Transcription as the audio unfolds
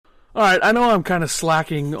All right, I know I'm kind of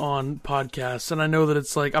slacking on podcasts, and I know that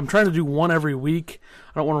it's like I'm trying to do one every week.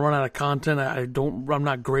 I don't want to run out of content. I'm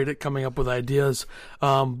not great at coming up with ideas.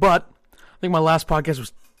 But I think my last podcast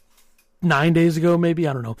was 9 days ago, maybe.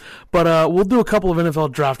 I don't know. But we'll do a couple of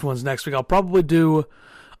NFL draft ones next week. I'll probably do.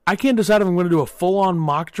 I can't decide if I'm going to do a full-on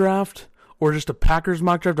mock draft or just a Packers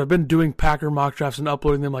mock draft. I've been doing Packer mock drafts and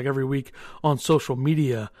uploading them like every week on social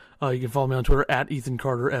media. You can follow me on Twitter at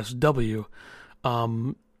EthanCarterSW.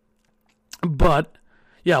 But,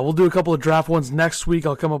 yeah, we'll do a couple of draft ones next week.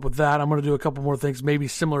 I'll come up with that. I'm going to do a couple more things maybe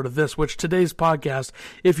similar to this, which today's podcast,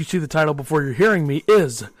 if you see the title before you're hearing me,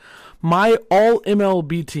 is my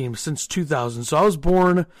all-MLB team since 2000. So I was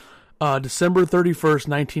born December 31st,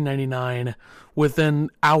 1999, within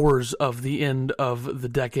hours of the end of the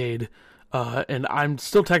decade. And I'm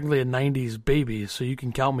still technically a 90s baby, so you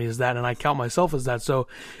can count me as that, and I count myself as that. So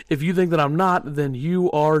if you think that I'm not, then you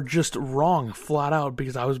are just wrong, flat out,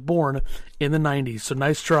 because I was born in the 90s. So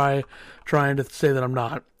nice try trying to say that I'm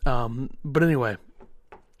not. But anyway,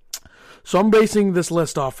 so I'm basing this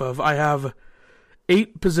list off of, I have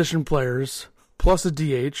 8 position players plus a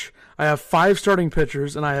DH. I have 5 starting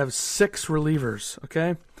pitchers, and I have 6 relievers,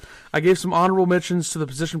 okay? I gave some honorable mentions to the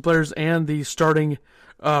position players and the starting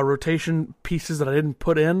rotation pieces that I didn't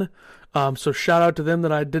put in. So shout out to them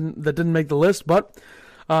that didn't make the list. But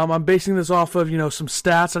I'm basing this off of some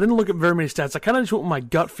stats. I didn't look at very many stats. I kind of just went with my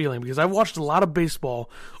gut feeling because I've watched a lot of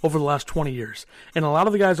baseball over the last 20 years, and a lot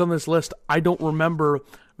of the guys on this list I don't remember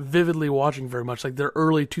vividly watching very much, like they're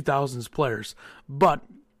early 2000s players. But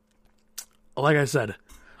like I said,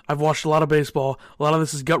 I've watched a lot of baseball. A lot of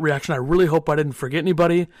this is gut reaction. I really hope I didn't forget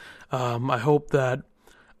anybody. I hope that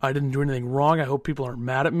I didn't do anything wrong. I hope people aren't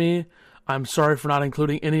mad at me. I'm sorry for not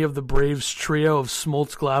including any of the Braves trio of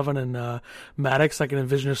Smoltz, Glavine, and Maddox. I can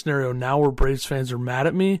envision a scenario now where Braves fans are mad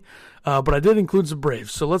at me. But I did include some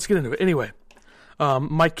Braves, so let's get into it. Anyway,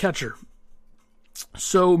 my catcher.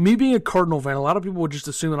 So me being a Cardinal fan, a lot of people would just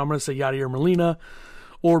assume that I'm going to say Yadier Molina,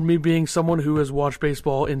 or me being someone who has watched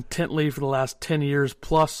baseball intently for the last 10 years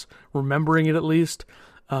plus, remembering it at least.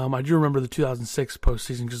 I do remember the 2006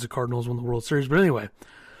 postseason because the Cardinals won the World Series. But anyway,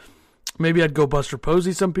 maybe I'd go Buster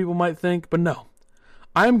Posey, some people might think, but no.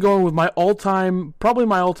 I am going with probably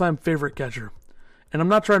my all-time favorite catcher. And I'm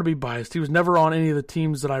not trying to be biased. He was never on any of the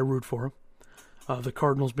teams that I root for. The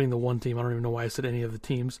Cardinals being the one team. I don't even know why I said any of the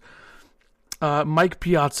teams. Mike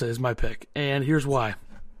Piazza is my pick, and here's why.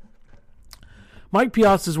 Mike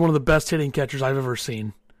Piazza is one of the best hitting catchers I've ever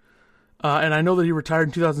seen. And I know that he retired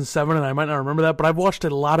in 2007, and I might not remember that, but I've watched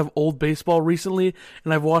a lot of old baseball recently,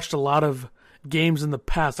 and I've watched a lot of games in the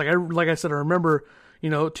past. Like I said, I remember,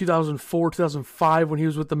 2004, 2005 when he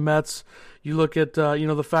was with the Mets. You look at,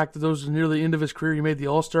 the fact that those are near the end of his career. He made the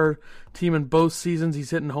All-Star team in both seasons.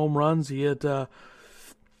 He's hitting home runs. He hit a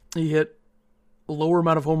lower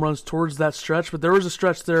amount of home runs towards that stretch, but there was a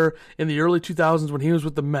stretch there in the early 2000s when he was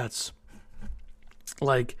with the Mets.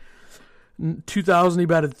 Like 2000, he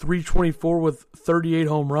batted .324 with 38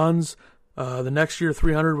 home runs. The next year,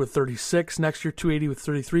 300 with 36. Next year, 280 with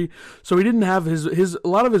 33. So he didn't have a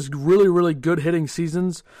lot of his really, really good hitting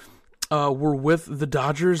seasons were with the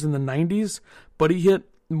Dodgers in the 90s, but he hit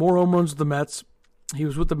more home runs with the Mets. He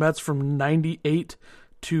was with the Mets from 98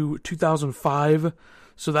 to 2005.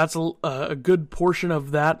 So that's a good portion of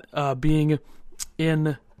that being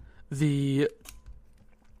in the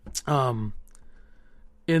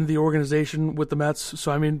organization with the Mets.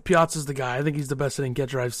 So, I mean, Piazza's the guy. I think he's the best hitting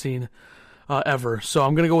catcher I've seen ever. So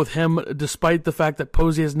I'm going to go with him despite the fact that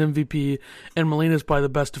Posey has an MVP and Molina is probably the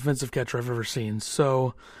best defensive catcher I've ever seen.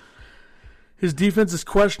 So his defense is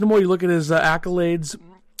questionable. You look at his accolades,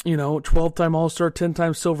 12-time All-Star,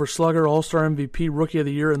 10-time Silver Slugger, All-Star MVP, Rookie of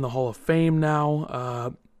the Year in the Hall of Fame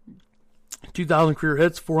now. 2,000 career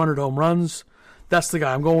hits, 400 home runs. That's the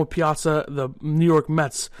guy. I'm going with Piazza. The New York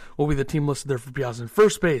Mets will be the team listed there for Piazza.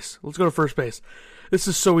 First base. Let's go to first base. This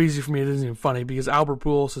is so easy for me, it isn't even funny, because Albert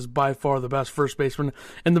Pujols is by far the best first baseman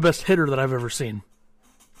and the best hitter that I've ever seen.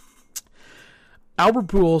 Albert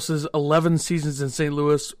Pujols' 11 seasons in St.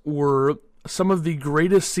 Louis were some of the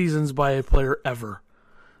greatest seasons by a player ever.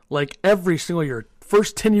 Like every single year.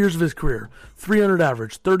 First 10 years of his career, 300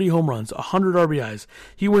 average, 30 home runs, 100 RBIs.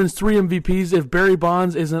 He wins 3 MVPs if Barry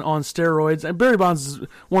Bonds isn't on steroids. And Barry Bonds is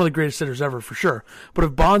one of the greatest hitters ever for sure. But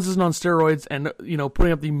if Bonds isn't on steroids and,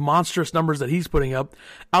 putting up the monstrous numbers that he's putting up,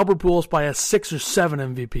 Albert Pujols probably has 6 or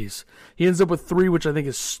 7 MVPs. He ends up with 3, which I think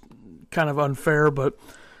is kind of unfair, but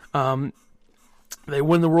they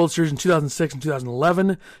win the World Series in 2006 and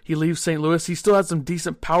 2011. He leaves St. Louis. He still had some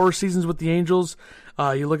decent power seasons with the Angels.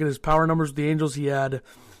 You look at his power numbers with the Angels, he had,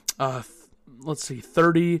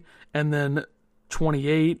 30 and then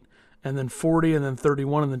 28. and then 40, and then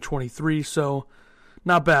 31, and then 23. So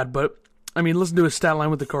not bad. But, I mean, listen to his stat line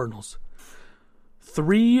with the Cardinals.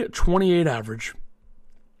 328 average,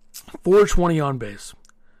 420 on base,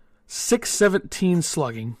 617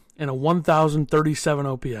 slugging, and a 1,037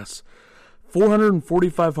 OPS.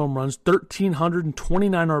 445 home runs,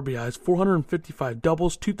 1,329 RBIs, 455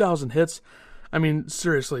 doubles, 2,000 hits. I mean,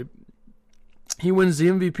 seriously, he wins the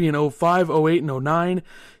MVP in 05, 08, and 09.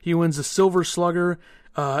 He wins the Silver Slugger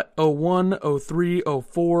 01, 03,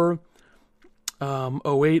 04,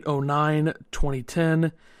 08, 09,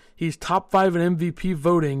 2010. He's top 5 in MVP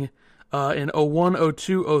voting in 01,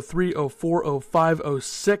 02, 03, 04, 05,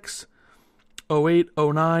 06, 08,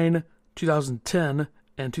 09, 2010,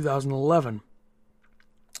 and 2011.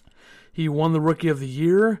 He won the Rookie of the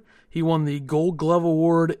Year. He won the Gold Glove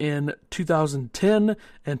Award in 2010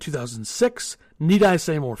 and 2006. Need I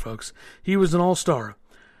say more, folks? He was an All-Star.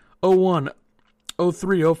 01,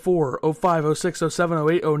 03, 04, 05, 06, 07,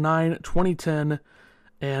 08, 09, 2010,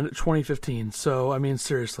 and 2015. So, I mean,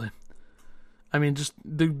 seriously. I mean, just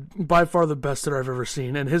by far the best that I've ever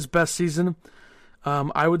seen. And his best season,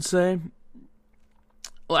 I would say...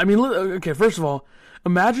 I mean, okay, first of all,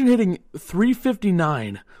 imagine hitting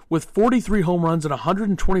 359 with 43 home runs and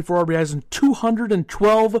 124 RBIs and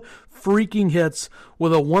 212 freaking hits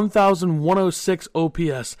with a 1,106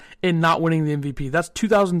 OPS and not winning the MVP. That's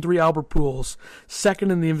 2003 Albert Pujols,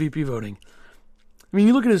 second in the MVP voting. I mean,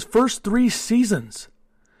 you look at his first 3 seasons.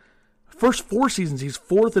 First 4 seasons, he's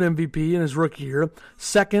 4th in MVP in his rookie year.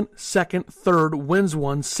 Second, 3rd, wins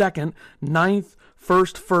 1, 2nd, 9th,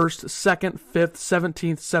 1st, 2nd, 5th,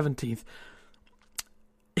 17th, 17th.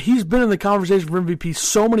 He's been in the conversation for MVP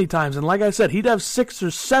so many times, and like I said, he'd have 6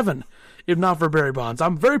 or 7 if not for Barry Bonds.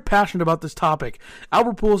 I'm very passionate about this topic.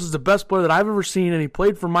 Albert Pujols is the best player that I've ever seen, and he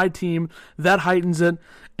played for my team. That heightens it,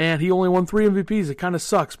 and he only won 3 MVPs. It kind of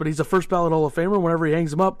sucks, but he's a first-ballot Hall of Famer. Whenever he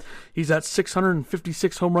hangs him up, he's at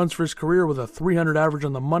 656 home runs for his career with a 300 average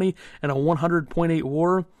on the money and a 100.8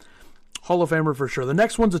 WAR. Hall of Famer for sure. The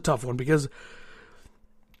next one's a tough one because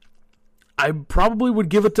I probably would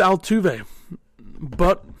give it to Altuve,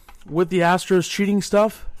 but with the Astros cheating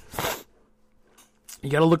stuff, you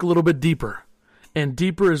got to look a little bit deeper. And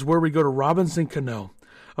deeper is where we go to Robinson Cano,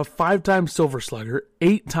 a 5-time Silver Slugger,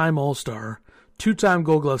 8-time All-Star, 2-time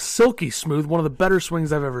Gold Glove, silky smooth, one of the better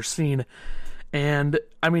swings I've ever seen. And,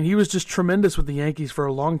 I mean, he was just tremendous with the Yankees for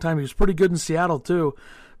a long time. He was pretty good in Seattle, too.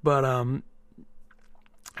 But, I mean,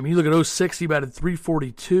 you look at 06, he batted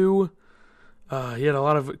 .342. He had a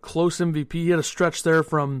lot of close MVP. He had a stretch there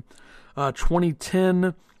from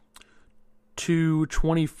 2010 to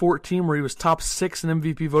 2014 where he was top 6 in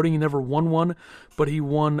MVP voting. He never won one, but he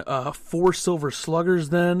won 4 Silver Sluggers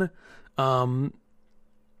then.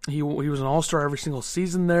 He was an All-Star every single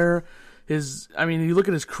season there. You look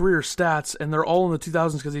at his career stats, and they're all in the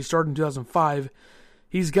 2000s because he started in 2005.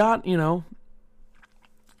 He's got,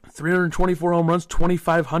 324 home runs,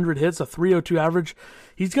 2,500 hits, a 302 average.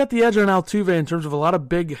 He's got the edge on Altuve in terms of a lot of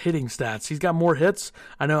big hitting stats. He's got more hits.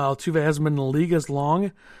 I know Altuve hasn't been in the league as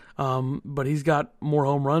long, but he's got more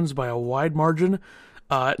home runs by a wide margin.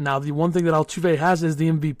 Now, the one thing that Altuve has is the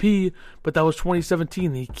MVP, but that was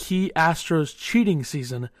 2017, the key Astros cheating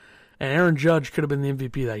season, and Aaron Judge could have been the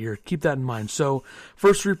MVP that year. Keep that in mind. So,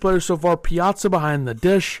 first 3 players so far, Piazza behind the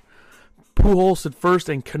dish, Pujols at first,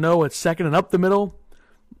 and Cano at second, and up the middle.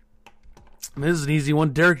 This is an easy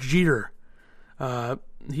one. Derek Jeter.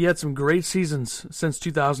 He had some great seasons since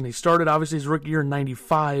 2000. He started, obviously, his rookie year in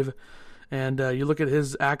 95. And you look at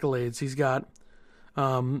his accolades. He's got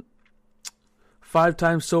 5-time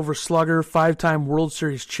Silver Slugger, 5-time World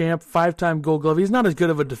Series champ, 5-time Gold Glove. He's not as good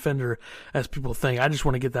of a defender as people think. I just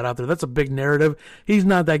want to get that out there. That's a big narrative. He's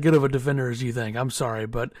not that good of a defender as you think. I'm sorry,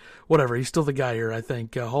 but whatever. He's still the guy here, I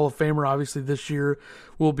think. Hall of Famer, obviously, this year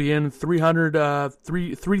will be in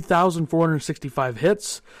 3,465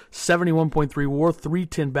 hits, 71.3 WAR,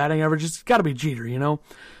 310 batting average. It's got to be Jeter,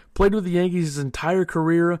 Played with the Yankees his entire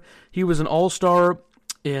career. He was an All-Star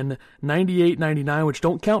in 98, 99, which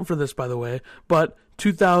don't count for this, by the way, but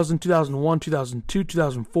 2000, 2001, 2002,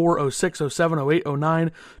 2004, 06, 07, 08,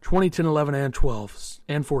 09, 2010, 11, and 12,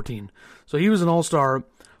 and 14. So he was an All-Star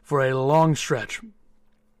for a long stretch.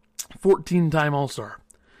 14-time All-Star.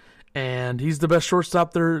 And he's the best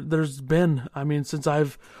shortstop there's been, since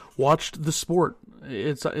I've watched the sport.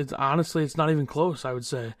 It's honestly, it's not even close, I would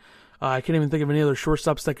say. I can't even think of any other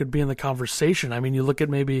shortstops that could be in the conversation. You look at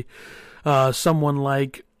maybe someone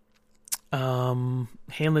like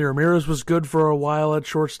Hanley Ramirez was good for a while at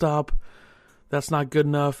shortstop. That's not good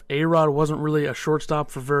enough. A-Rod wasn't really a shortstop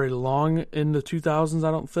for very long in the 2000s, I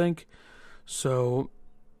don't think. So,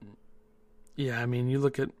 yeah, you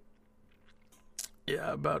look at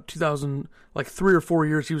Yeah, about 2000, like 3 or 4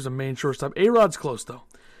 years, he was a main shortstop. A-Rod's close, though.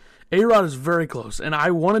 A-Rod is very close, and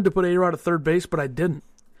I wanted to put A-Rod at third base, but I didn't.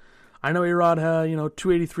 I know A-Rod had,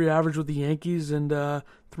 283 average with the Yankees and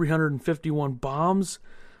 351 bombs.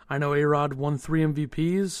 I know A-Rod won 3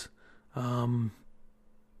 MVPs.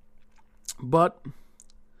 But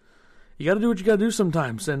you got to do what you got to do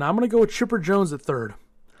sometimes, and I'm going to go with Chipper Jones at third.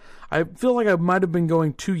 I feel like I might have been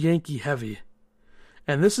going too Yankee heavy.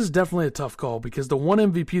 And this is definitely a tough call because the one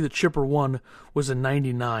MVP that Chipper won was in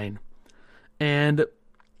 99. And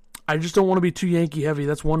I just don't want to be too Yankee heavy.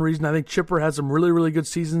 That's one reason. I think Chipper had some really, really good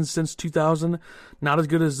seasons since 2000. Not as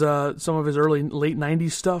good as some of his late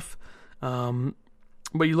 90s stuff.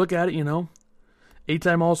 But you look at it,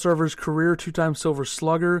 8-time All-Star of his career, 2-time Silver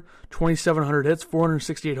Slugger, 2,700 hits,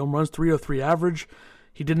 468 home runs, 303 average.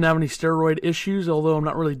 He didn't have any steroid issues, although I'm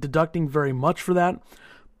not really deducting very much for that.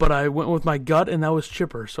 But I went with my gut, and that was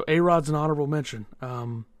Chipper. So A-Rod's an honorable mention.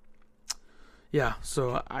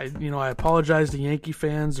 So I apologize to Yankee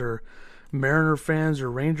fans or Mariner fans or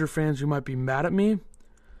Ranger fans who might be mad at me,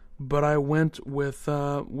 but I went with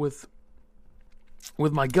my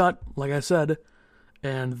gut, like I said,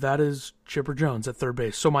 and that is Chipper Jones at third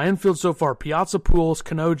base. So my infield so far: Piazza, Pujols,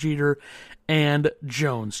 Cano, Jeter, and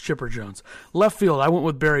Jones, Chipper Jones. Left field, I went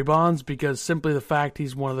with Barry Bonds because simply the fact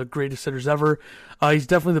he's one of the greatest hitters ever. He's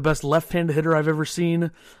definitely the best left-handed hitter I've ever seen,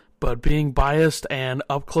 but being biased and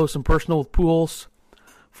up close and personal with Pujols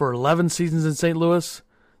for 11 seasons in St. Louis,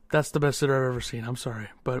 that's the best hitter I've ever seen. I'm sorry,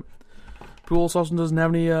 but Pujols also doesn't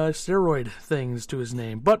have any steroid things to his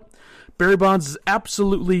name. But Barry Bonds is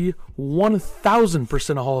absolutely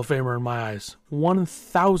 1,000% a Hall of Famer in my eyes.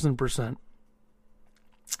 1,000%.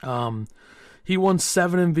 He won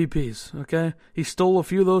 7 MVPs, okay? He stole a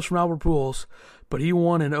few of those from Albert Pujols, but he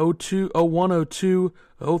won in 02, 01, 02,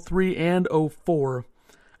 03, and 04.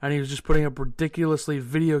 And he was just putting up ridiculously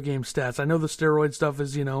video game stats. I know the steroid stuff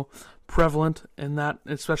is, prevalent in that,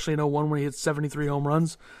 especially in 01 when he hit 73 home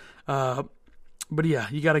runs. But yeah,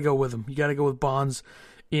 you got to go with him. You got to go with Bonds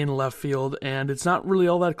in left field, and it's not really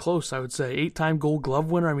all that close, I would say. 8-time Gold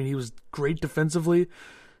Glove winner. I mean, he was great defensively.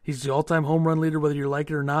 He's the all-time home run leader, whether you like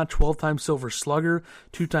it or not. 12-time Silver Slugger,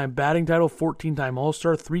 2-time batting title, 14-time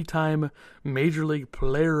All-Star, 3-time Major League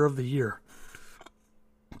Player of the Year.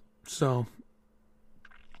 So,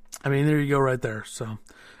 I mean, there you go right there. So,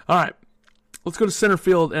 all right, let's go to center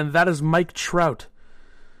field, and that is Mike Trout,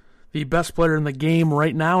 the best player in the game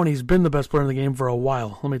right now, and he's been the best player in the game for a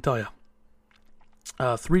while, let me tell you.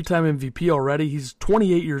 3-time MVP already. He's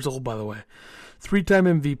 28 years old, by the way. 3-time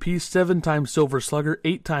MVP, 7-time Silver Slugger,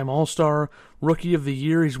 8-time All-Star, Rookie of the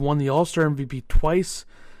Year. He's won the All-Star MVP twice.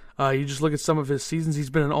 You just look at some of his seasons. He's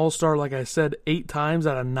been an All-Star, like I said, 8 times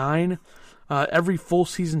out of 9. Every full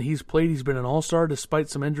season he's played, he's been an All-Star despite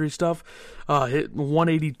some injury stuff. Hit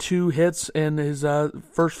 182 hits in his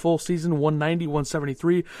first full season, 190,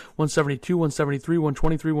 173, 172, 173,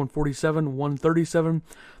 123, 147, 137.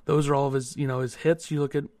 Those are all of his, his hits. You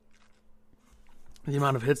look at the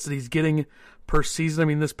amount of hits that he's getting per season. I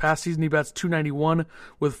mean, this past season he bats .291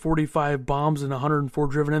 with 45 bombs and 104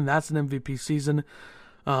 driven in. That's an MVP season.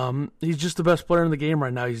 He's just the best player in the game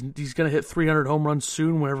right now. He's going to hit 300 home runs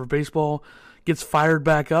soon. Whenever baseball gets fired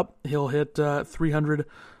back up, he'll hit 300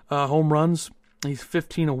 home runs. He's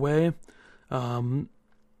 15 away. He's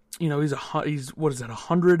what is that?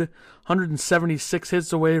 176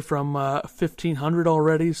 hits away from 1,500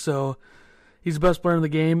 already. So he's the best player in the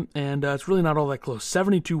game, and it's really not all that close.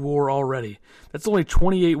 72 WAR already. That's only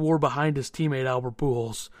 28 WAR behind his teammate Albert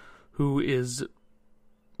Pujols, who is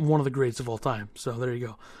one of the greats of all time. So there you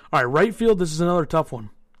go. All right, right field, this is another tough one.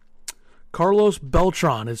 Carlos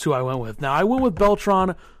Beltran is who I went with. Now, I went with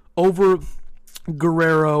Beltran over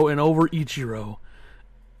Guerrero and over Ichiro.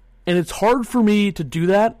 And it's hard for me to do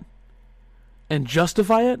that and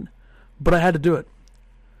justify it, but I had to do it.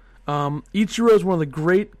 Ichiro is one of the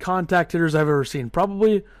great contact hitters I've ever seen.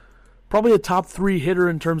 Probably a top 3 hitter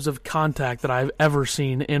in terms of contact that I've ever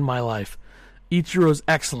seen in my life. Ichiro's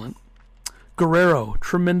excellent. Guerrero,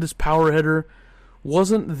 tremendous power hitter.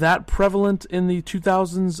 Wasn't that prevalent in the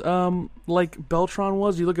 2000s like Beltran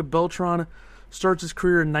was. You look at Beltran, starts his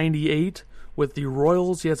career in 98 with the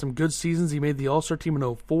Royals. He had some good seasons. He made the All-Star team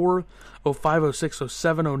in 04, 05, 06,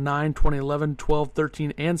 07, 09, 2011, 12,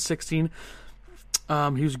 13, and 16.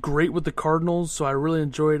 He was great with the Cardinals, so I really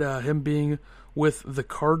enjoyed him being with the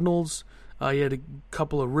Cardinals. He had a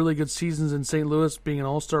couple of really good seasons in St. Louis, being an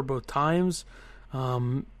All-Star both times.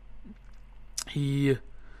 He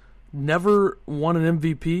never won an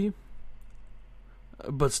MVP.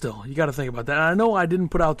 But still, you got to think about that. And I know I didn't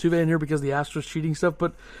put Altuve in here because of the Astros cheating stuff,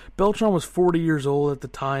 but Beltran was 40 years old at the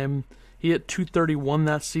time. He hit .231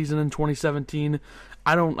 that season in 2017.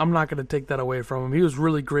 I'm not going to take that away from him. He was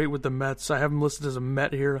really great with the Mets. I have him listed as a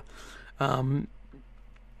Met here.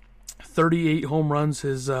 38 home runs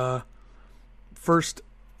his first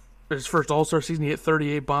All-Star season. He hit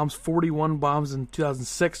 38 bombs, 41 bombs in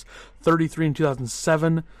 2006, 33 in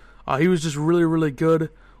 2007. He was just really, really good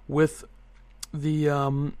with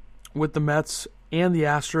the Mets and the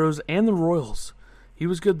Astros and the Royals. He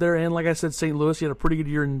was good there, and like I said, St. Louis. He had a pretty good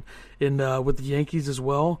year in with the Yankees as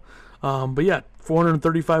well. But yeah,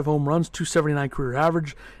 435 home runs, 279 career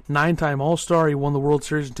average, 9-time All-Star. He won the World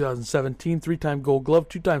Series in 2017, 3-time Gold Glove,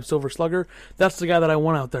 2-time Silver Slugger. That's the guy that I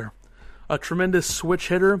want out there. A tremendous switch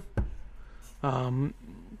hitter, who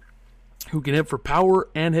can hit for power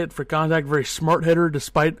and hit for contact. Very smart hitter,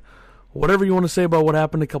 despite whatever you want to say about what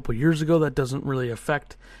happened a couple years ago. That doesn't really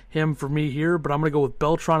affect him for me here, but I'm going to go with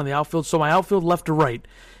Beltran in the outfield. So my outfield left to right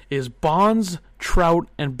is Bonds, Trout,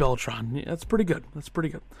 and Beltran. Yeah, that's pretty good.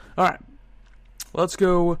 All right, let's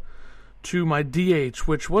go to my DH,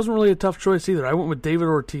 which wasn't really a tough choice either. I went with David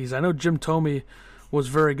Ortiz. I know Jim Thome was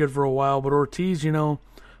very good for a while, but Ortiz,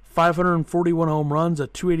 541 home runs, a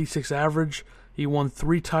 .286 average. He won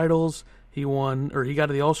 3 titles. He got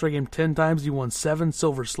to the All-Star game 10 times. He won 7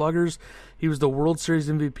 Silver Sluggers. He was the World Series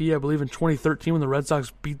MVP, I believe, in 2013 when the Red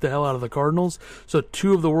Sox beat the hell out of the Cardinals. So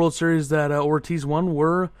 2 of the World Series that Ortiz won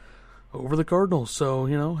were over the Cardinals. So,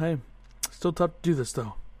 hey, still tough to do this,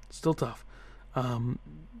 though. Still tough. You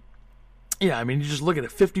just look at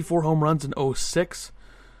it. 54 home runs in 2006.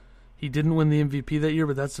 He didn't win the MVP that year,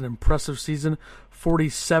 but that's an impressive season.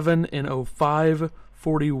 47 in 2005,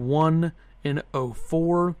 41 in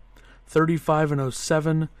 2004. 35 in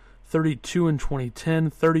 2007, 32 in 2010,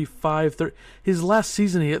 35. His last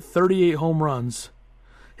season, he hit 38 home runs.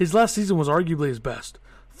 His last season was arguably his best.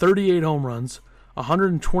 38 home runs,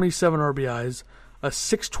 127 RBIs, a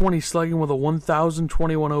 .620 slugging with a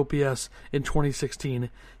 1,021 OPS in 2016.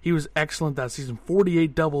 He was excellent that season.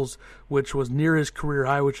 48 doubles, which was near his career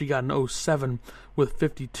high, which he got in 2007 with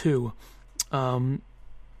 52.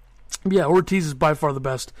 Ortiz is by far the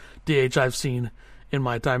best DH I've seen in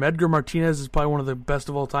my time. Edgar Martinez is probably one of the best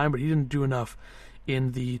of all time, but he didn't do enough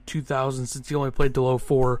in the 2000s since he only played till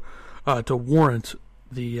 2004 to warrant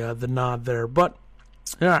the nod there. But,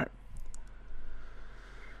 all right.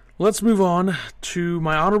 Let's move on to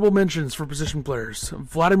my honorable mentions for position players.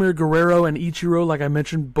 Vladimir Guerrero and Ichiro, like I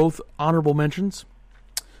mentioned, both honorable mentions.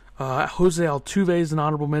 Jose Altuve is an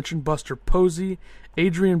honorable mention. Buster Posey,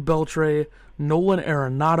 Adrian Beltre, Nolan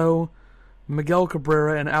Arenado, Miguel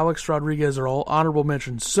Cabrera, and Alex Rodriguez are all honorable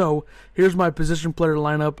mentions. So, here's my position player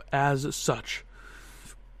lineup as such.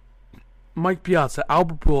 Mike Piazza,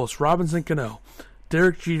 Albert Pujols, Robinson Cano,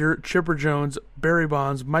 Derek Jeter, Chipper Jones, Barry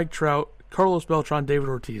Bonds, Mike Trout, Carlos Beltran, David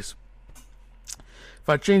Ortiz. If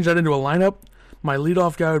I change that into a lineup, my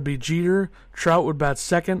leadoff guy would be Jeter, Trout would bat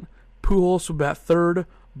second, Pujols would bat third,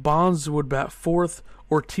 Bonds would bat fourth,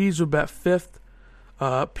 Ortiz would bat fifth,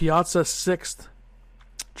 Piazza sixth,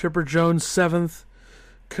 Chipper Jones 7th,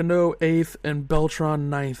 Cano 8th, and Beltran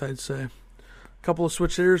 9th, I'd say. A couple of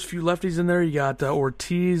switch hitters, a few lefties in there. You got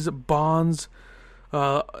Ortiz, Bonds,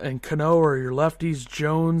 and Cano are your lefties.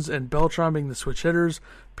 Jones and Beltran being the switch hitters.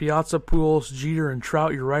 Piazza, Pujols, Jeter, and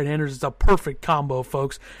Trout, your right-handers. It's a perfect combo,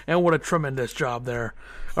 folks, and what a tremendous job there.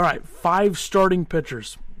 All right, 5 starting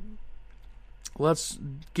pitchers. Let's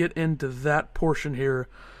get into that portion here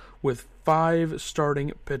with 5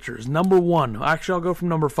 starting pitchers. Number 1, actually I'll go from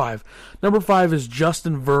number 5. Number 5 is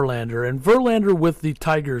Justin Verlander, and Verlander with the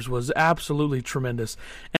Tigers was absolutely tremendous.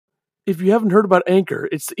 And if you haven't heard about Anchor,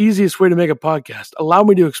 it's the easiest way to make a podcast. Allow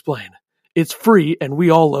me to explain. It's free, and we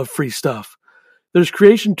all love free stuff. There's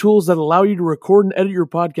creation tools that allow you to record and edit your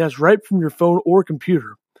podcast right from your phone or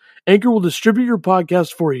computer. Anchor will distribute your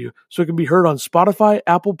podcast for you so it can be heard on Spotify,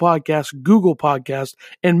 Apple Podcasts, Google Podcasts,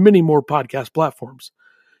 and many more podcast platforms.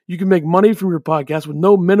 You can make money from your podcast with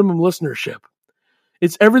no minimum listenership.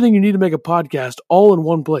 It's everything you need to make a podcast all in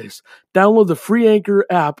one place. Download the free Anchor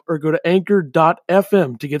app or go to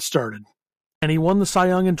anchor.fm to get started. And he won the Cy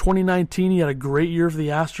Young in 2019. He had a great year for the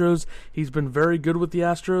Astros. He's been very good with the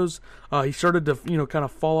Astros. He started to, kind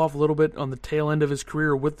of fall off a little bit on the tail end of his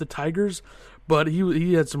career with the Tigers, but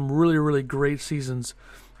he had some really, really great seasons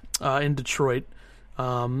in Detroit.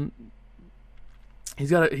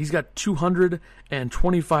 He's got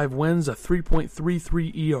 225 wins, a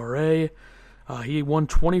 3.33 ERA. He won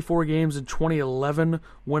 24 games in 2011,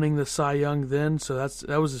 winning the Cy Young then. So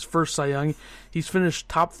that was his first Cy Young. He's finished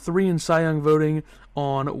top 3 in Cy Young voting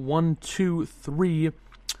on 1, 2, 3,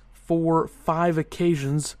 for 5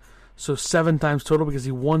 occasions, so 7 times total because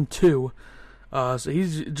he won 2. So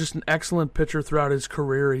he's just an excellent pitcher throughout his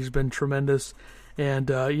career. He's been tremendous. And,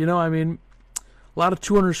 a lot of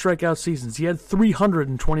 200 strikeout seasons. He had 300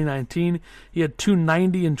 in 2019. He had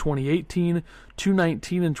 290 in 2018,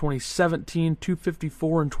 219 in 2017,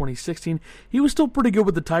 254 in 2016. He was still pretty good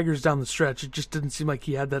with the Tigers down the stretch. It just didn't seem like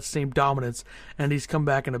he had that same dominance, and he's come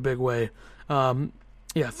back in a big way. 3,000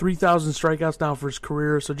 strikeouts now for his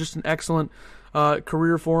career, so just an excellent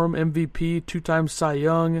career for him. MVP, 2-time Cy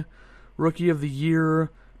Young, Rookie of the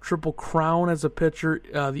Year, Triple Crown as a pitcher,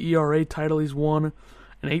 the ERA title he's won,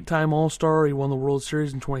 an 8-time All-Star. He won the World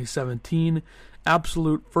Series in 2017.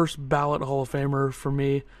 Absolute first ballot Hall of Famer for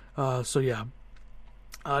me.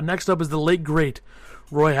 Next up is the late, great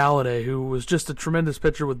Roy Halladay, who was just a tremendous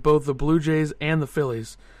pitcher with both the Blue Jays and the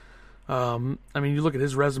Phillies. You look at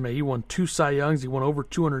his resume. He won 2 Cy Youngs. He won over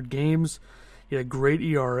 200 games. He had a great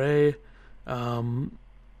ERA. In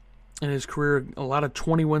his career, a lot of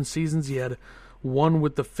 21 seasons. He had 1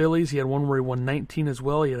 with the Phillies. He had 1 where he won 19 as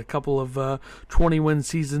well. He had a couple of 20-win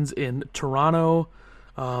seasons in Toronto.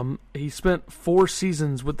 He spent 4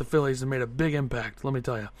 seasons with the Phillies and made a big impact, let me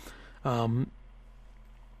tell you.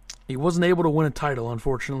 He wasn't able to win a title,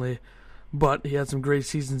 unfortunately, but he had some great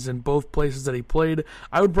seasons in both places that he played.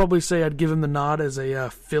 I would probably say I'd give him the nod as a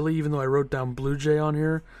Philly, even though I wrote down Blue Jay on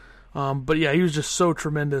here. He was just so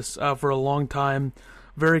tremendous for a long time.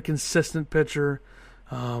 Very consistent pitcher.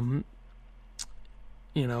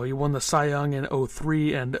 He won the Cy Young in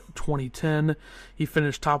 2003 and 2010. He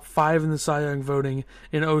finished top 5 in the Cy Young voting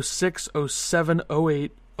in 2006, 2007,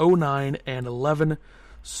 2008, 2009, and 2011.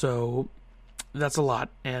 So that's a lot.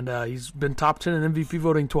 And he's been top 10 in MVP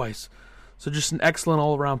voting twice. So just an excellent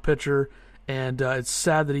all-around pitcher. And it's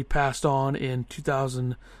sad that he passed on in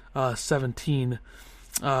 2017.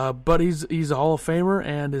 But he's a Hall of Famer,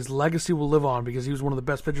 and his legacy will live on because he was one of the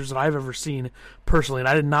best pitchers that I've ever seen personally. And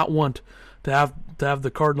I did not want to have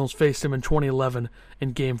the Cardinals face him in 2011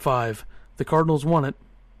 in Game 5. The Cardinals won it,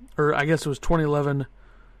 or I guess it was 2011.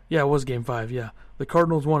 Yeah, it was Game 5. Yeah, the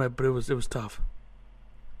Cardinals won it, but it was tough.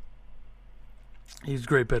 He's a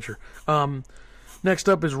great pitcher. Next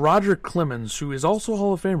up is Roger Clemens, who is also a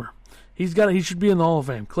Hall of Famer. He should be in the Hall of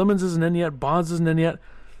Fame. Clemens isn't in yet. Bonds isn't in yet.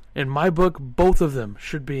 In my book, both of them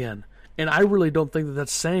should be in. And I really don't think that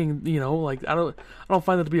that's saying, I don't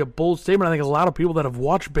find that to be a bold statement. I think a lot of people that have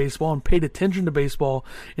watched baseball and paid attention to baseball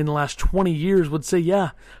in the last 20 years would say, yeah,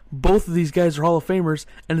 both of these guys are Hall of Famers,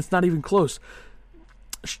 and it's not even close.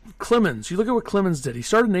 Clemens, you look at what Clemens did. He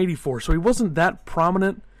started in 84, so he wasn't that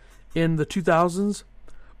prominent in the 2000s,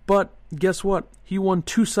 but guess what? He won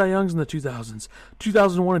 2 Cy Youngs in the 2000s.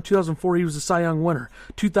 2001 and 2004, he was a Cy Young winner.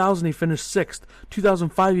 2000, he finished 6th.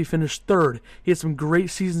 2005, he finished 3rd. He had some great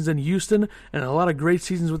seasons in Houston and a lot of great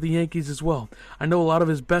seasons with the Yankees as well. I know a lot of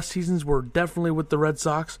his best seasons were definitely with the Red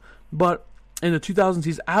Sox, but in the 2000s,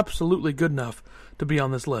 he's absolutely good enough to be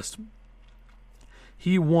on this list.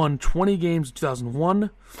 He won 20 games in 2001.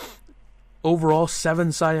 Overall,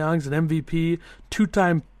 7 Cy Youngs, an MVP,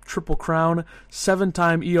 2-time Triple Crown,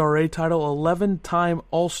 7-time ERA title, 11-time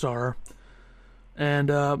All-Star, and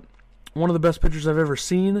one of the best pitchers I've ever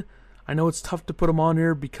seen. I know it's tough to put him on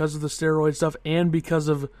here because of the steroid stuff and because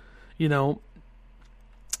of,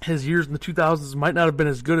 his years in the 2000s might not have been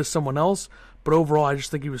as good as someone else, but overall I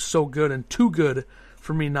just think he was so good and too good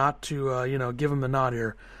for me not to, give him the nod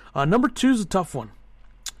here. Number 2 is a tough one.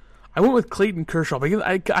 I went with Clayton Kershaw because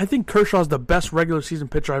I think Kershaw is the best regular season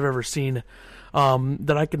pitcher I've ever seen.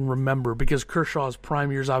 That I can remember, because Kershaw's prime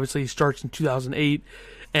years, obviously, he starts in 2008,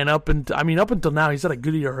 and up until now, he's had a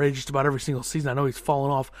good ERA just about every single season. I know he's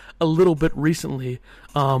fallen off a little bit recently,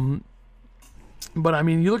 but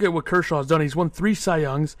you look at what Kershaw's done. He's won 3 Cy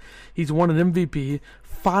Youngs, he's won an MVP,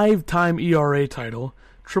 5-time ERA title,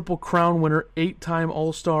 Triple Crown winner, 8-time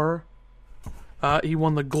All-Star. He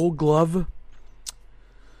won the Gold Glove.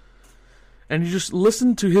 And you just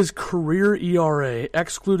listen to his career ERA,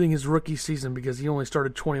 excluding his rookie season, because he only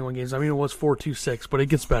started 21 games. It was 4.26, but it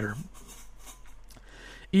gets better.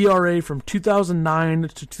 ERA from 2009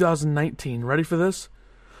 to 2019. Ready for this?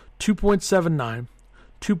 2.79,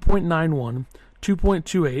 2.91,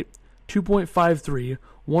 2.28, 2.53,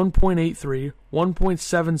 1.83,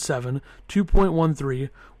 1.77, 2.13,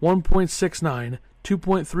 1.69,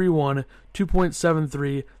 2.31,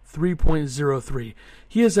 2.73, 3.03.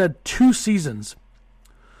 He has had 2 seasons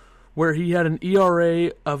where he had an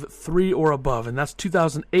ERA of 3 or above, and that's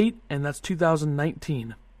 2008 and that's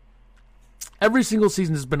 2019. Every single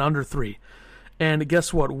season has been under 3. And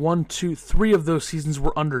guess what? 1, 2, 3 of those seasons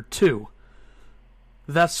were under 2.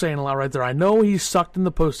 That's saying a lot right there. I know he's sucked in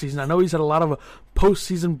the postseason. I know he's had a lot of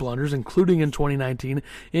postseason blunders, including in 2019,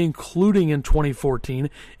 including in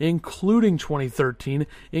 2014, including 2013,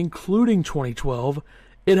 including 2012.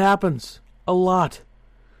 It happens a lot.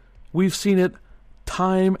 We've seen it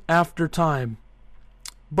time after time.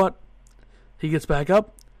 But he gets back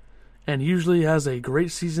up and usually has a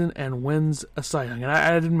great season and wins a Cy Young. And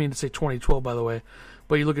I didn't mean to say 2012, by the way.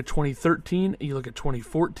 But you look at 2013, you look at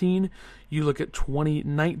 2014, you look at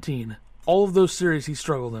 2019. All of those series he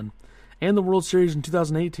struggled in. And the World Series in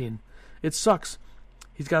 2018. It sucks.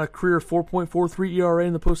 He's got a career 4.43 ERA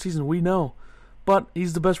in the postseason, we know. But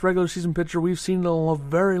he's the best regular season pitcher we've seen in a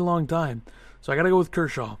very long time. So I got to go with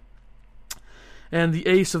Kershaw. And the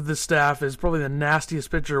ace of this staff is probably the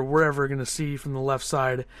nastiest pitcher we're ever going to see from the left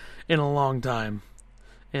side in a long time.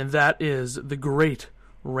 And that is the great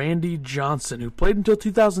Randy Johnson, who played until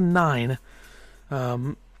 2009.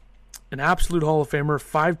 An absolute Hall of Famer,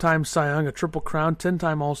 5-time Cy Young, a Triple Crown,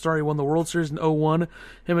 10-time All-Star. He won the World Series in 2001.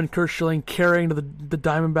 Him and Curt Schilling carrying the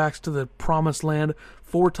Diamondbacks to the promised land.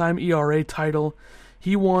 4-time ERA title.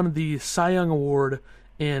 He won the Cy Young Award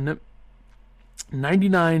in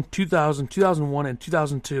 99, 2000, 2001, and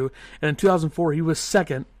 2002. And in 2004, he was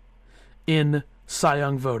second in Cy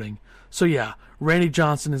Young voting. So yeah, Randy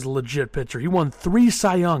Johnson is a legit pitcher. He won 3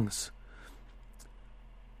 Cy Youngs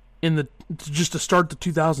just to start the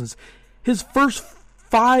 2000s. His first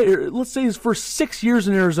 6 years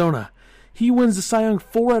in Arizona, he wins the Cy Young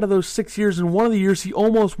 4 out of those 6 years, and one of the years he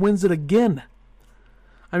almost wins it again.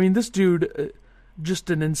 I mean, this dude,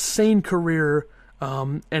 just an insane career,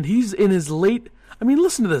 and he's in his late... I mean,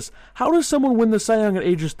 listen to this. How does someone win the Cy Young at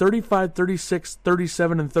ages 35, 36,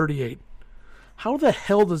 37, and 38? How the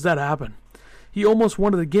hell does that happen? He almost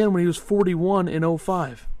won it again when he was 41 in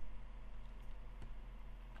 2005.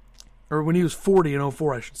 Or when he was 40 in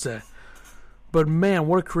 2004, I should say. But man,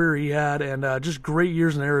 what a career he had, and just great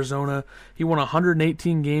years in Arizona. He won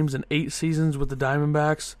 118 games in 8 seasons with the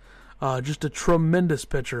Diamondbacks. Just a tremendous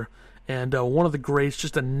pitcher, and one of the greats,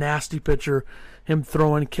 just a nasty pitcher. Him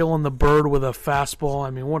killing the bird with a fastball. I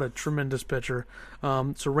mean, what a tremendous pitcher.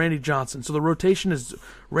 So Randy Johnson. So the rotation is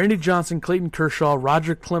Randy Johnson, Clayton Kershaw,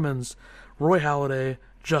 Roger Clemens, Roy Halladay,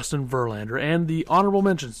 Justin Verlander. And the honorable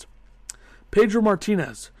mentions: Pedro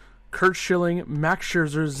Martinez, Curt Schilling, Max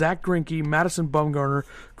Scherzer, Zach Greinke, Madison Bumgarner,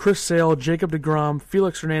 Chris Sale, Jacob deGrom,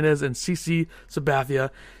 Felix Hernandez, and CC Sabathia.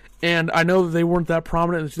 And I know that they weren't that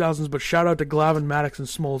prominent in the 2000s, but shout out to Glavine, Maddox, and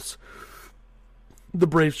Smoltz, the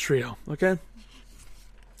Braves trio. Okay?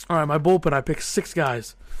 All right, my bullpen, I picked 6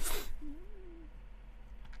 guys.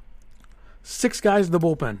 6 guys in the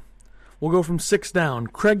bullpen. We'll go from 6 down.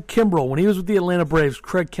 Craig Kimbrell, when he was with the Atlanta Braves,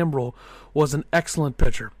 Craig Kimbrell was an excellent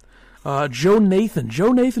pitcher. Joe Nathan.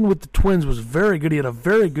 Joe Nathan with the Twins was very good. He had a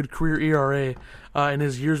very good career ERA in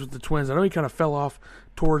his years with the Twins. I know he kind of fell off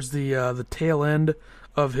towards the tail end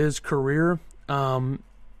of his career. But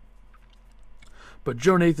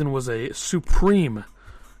Joe Nathan was a supreme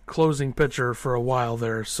closing pitcher for a while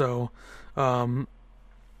there. So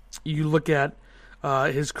you look at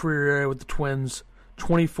his career area with the Twins,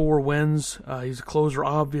 24 wins. He's a closer,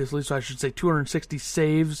 obviously, so I should say 260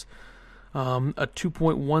 saves. A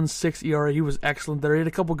 2.16 ERA. He was excellent there. He had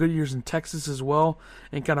a couple good years in Texas as well,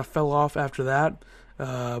 and kind of fell off after that.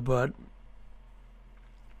 But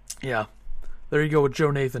yeah, there you go with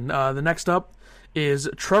Joe Nathan. The next up is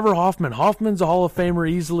Trevor Hoffman. Hoffman's a Hall of Famer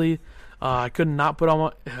easily. I could not put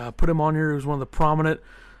him on here. He was one of the prominent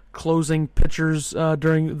closing pitchers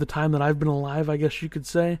during the time that I've been alive, I guess you could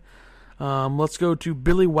say. Let's go to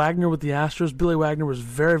Billy Wagner with the Astros. Billy Wagner was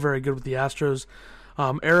very, very good with the Astros.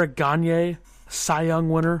 Eric Gagne, Cy Young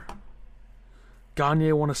winner.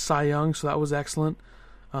 Gagne won a Cy Young, so that was excellent.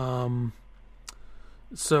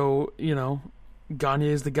 So, Gagne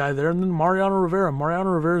is the guy there. And then Mariano Rivera.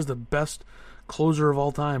 Mariano Rivera is the best closer of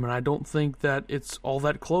all time, and I don't think that it's all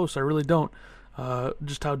that close. I really don't.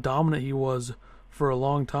 Just how dominant he was for a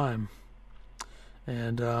long time.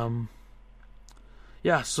 And,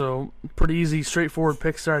 yeah, so pretty easy, straightforward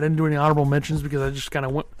picks there. I didn't do any honorable mentions because I just kind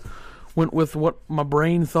of went with what my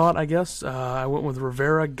brain thought, I guess. I went with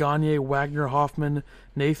Rivera, Gagne, Wagner, Hoffman,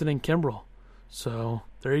 Nathan, and Kimbrell. So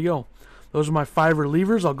there you go. Those are my 5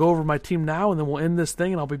 relievers. I'll go over my team now, and then we'll end this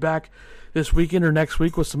thing, and I'll be back this weekend or next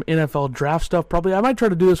week with some NFL draft stuff. Probably I might try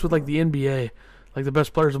to do this with like the NBA, like the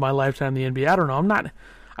best players of my lifetime in the NBA. I don't know.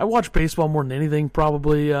 I watch baseball more than anything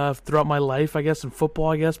probably throughout my life, I guess, and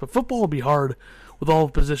football, I guess. But football will be hard with all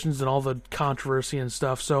the positions and all the controversy and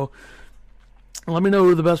stuff. So let me know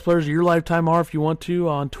who the best players of your lifetime are if you want to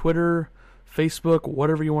on Twitter, Facebook,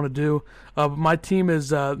 whatever you want to do. My team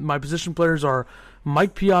is, my position players are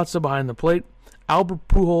Mike Piazza behind the plate, Albert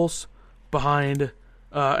Pujols behind,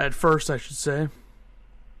 at first I should say,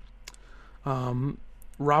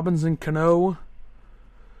 Robinson Cano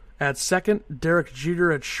at second, Derek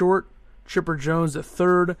Jeter at short, Chipper Jones at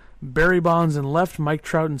third, Barry Bonds in left, Mike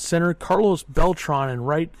Trout in center, Carlos Beltran in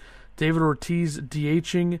right, David Ortiz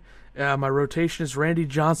DHing. My rotation is Randy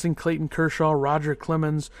Johnson, Clayton Kershaw, Roger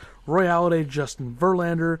Clemens, Roy Halladay, Justin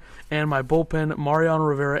Verlander, and my bullpen, Mariano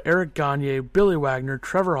Rivera, Eric Gagne, Billy Wagner,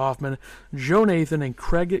 Trevor Hoffman, Joe Nathan, and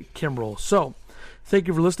Craig Kimbrell. So, thank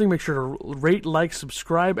you for listening. Make sure to rate, like,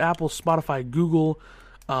 subscribe, Apple, Spotify, Google,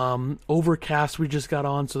 Overcast we just got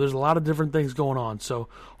on. So there's a lot of different things going on. So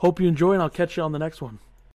hope you enjoy, and I'll catch you on the next one.